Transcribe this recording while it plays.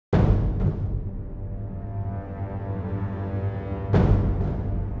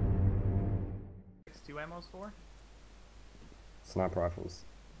ammos for? Sniper rifles.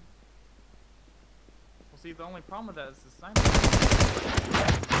 Well, see, the only problem with that is the sniper.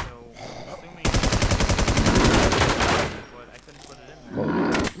 So, assuming. But I couldn't put it in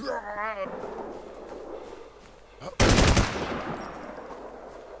there.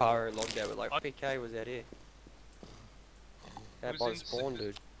 Power logged out with like PK was out here. Out by the spawn,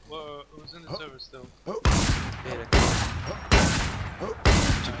 dude. Whoa, who's in the server still? Yeah.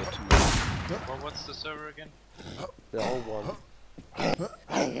 Well, what's the server again? The old one.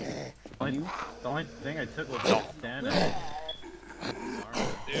 The only thing I took was the standard.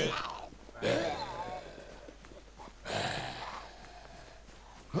 Dude.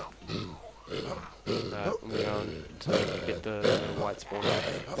 I'm going to get the white spawn.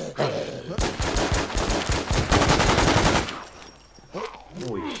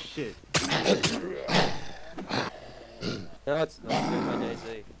 Holy shit. No, it's not good by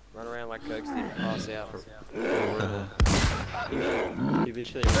DayZ. Run around like Cokes did, pass out.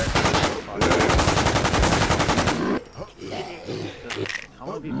 Eventually, How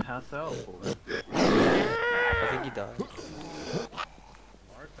long did he pass out for? I think he died.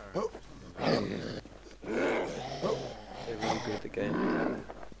 They're really good at the game.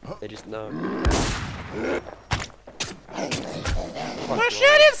 They just know. We're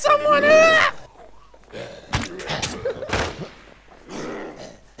shooting someone up!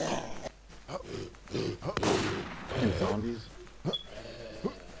 Zombies.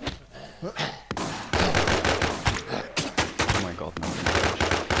 Oh my god, no.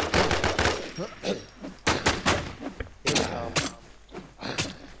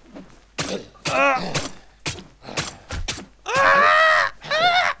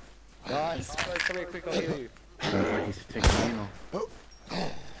 Guys, come here quick, I'll heal you. Sounds like he's taking anal.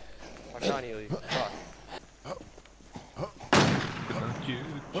 I can't heal you. Fuck.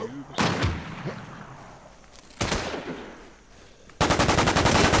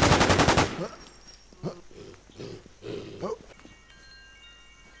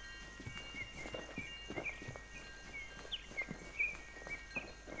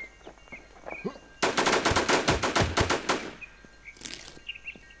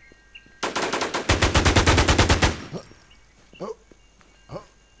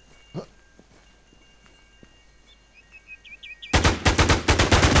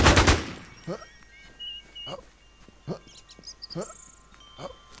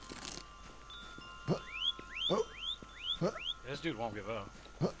 This dude won't give up.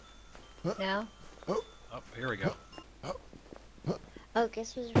 No? Oh, here we go. Oh,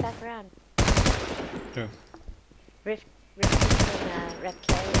 guess who's back around? Who? Rift and Rep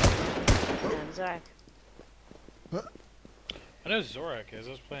K and Zorak. I know Zorak is.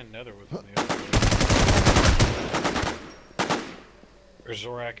 I was playing Nether with him the other day. Or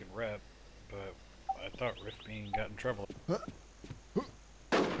Zorak and Rep, but I thought Rift Bean got in trouble.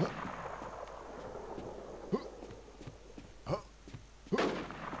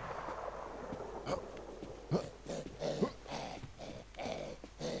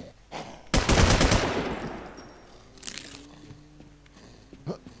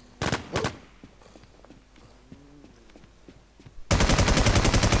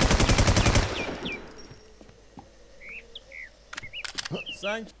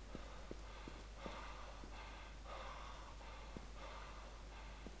 Thank you.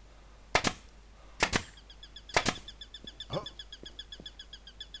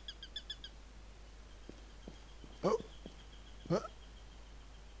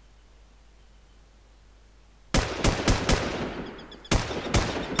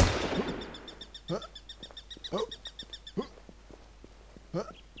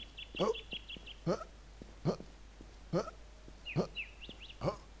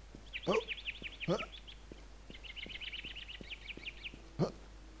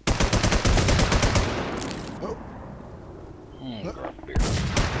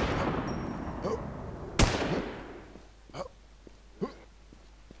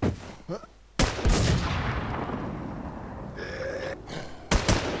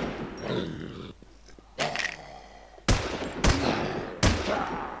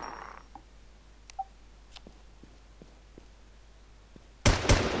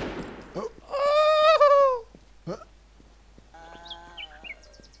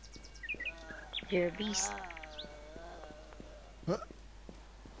 You're a beast.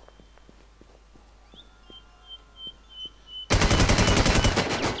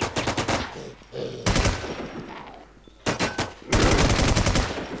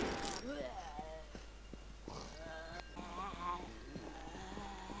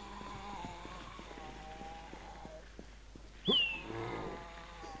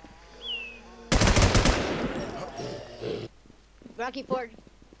 Rocky Ford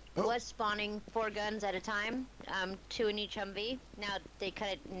was spawning 4 guns at a time, 2 in each Humvee. Now they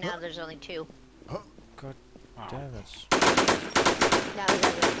cut it. Now there's only 2. God damn it. Now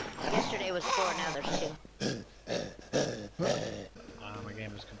yesterday was 4. Now there's 2. My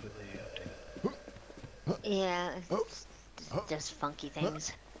game is completely updated. Yeah, it's just funky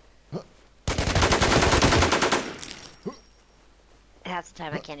things. Half the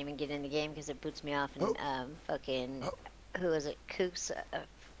time I can't even get in the game because it boots me off and fucking who was it, Kooks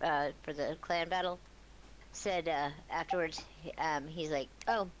for the clan battle said afterwards he's like,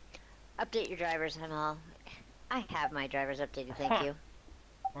 oh, update your drivers. I'm all, I have my drivers updated, thank you.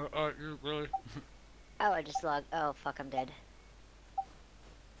 You really? Oh, I just logged. Oh fuck, I'm dead.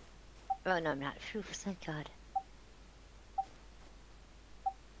 Oh no, I'm not. Phew, thank God.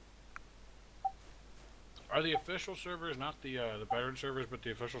 Are the official servers, not the veteran servers, but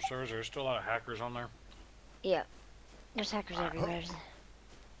the official servers, there's still a lot of hackers on there? Yeah. There's hackers everywhere.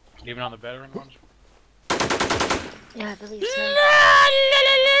 Even on the veteran ones? Yeah, I believe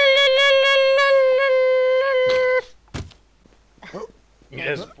so.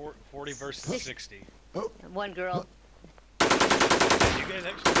 Yes, 40 versus 60. One girl. You guys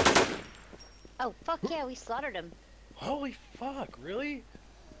actually... Oh, fuck yeah, we slaughtered him. Holy fuck, really?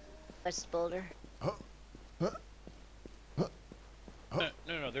 West Boulder.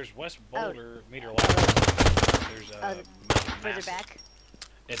 No, there's West Boulder, Meter Lodge. There's, further back?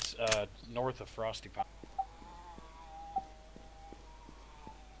 It's, north of Frosty Pine.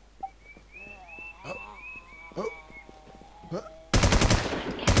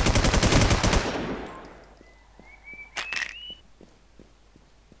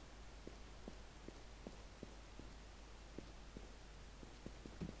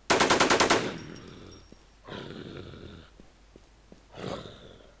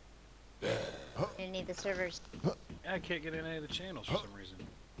 Any of the servers. I can't get in any of the channels for some reason.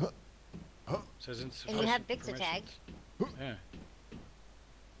 It says insufficient And you have Bixa tag. Yeah.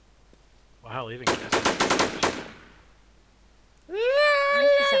 Well, hell, even guess.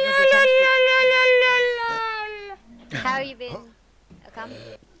 How you been? Come.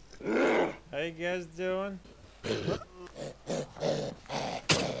 How you guys doing?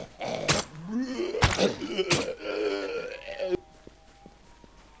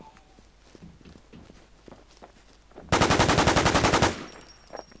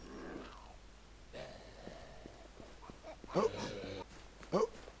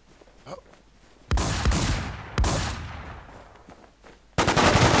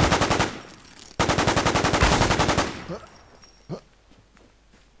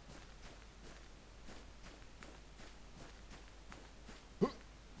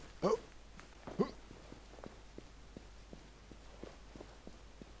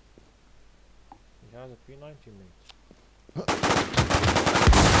 He has a P90 mate.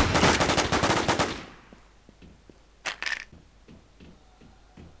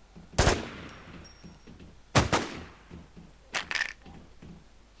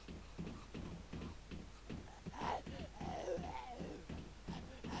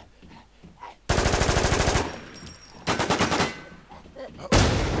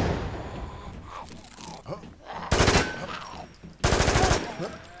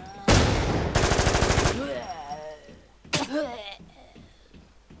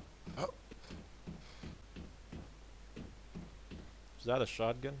 Is that a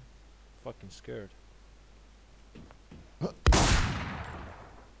shotgun? Fucking scared.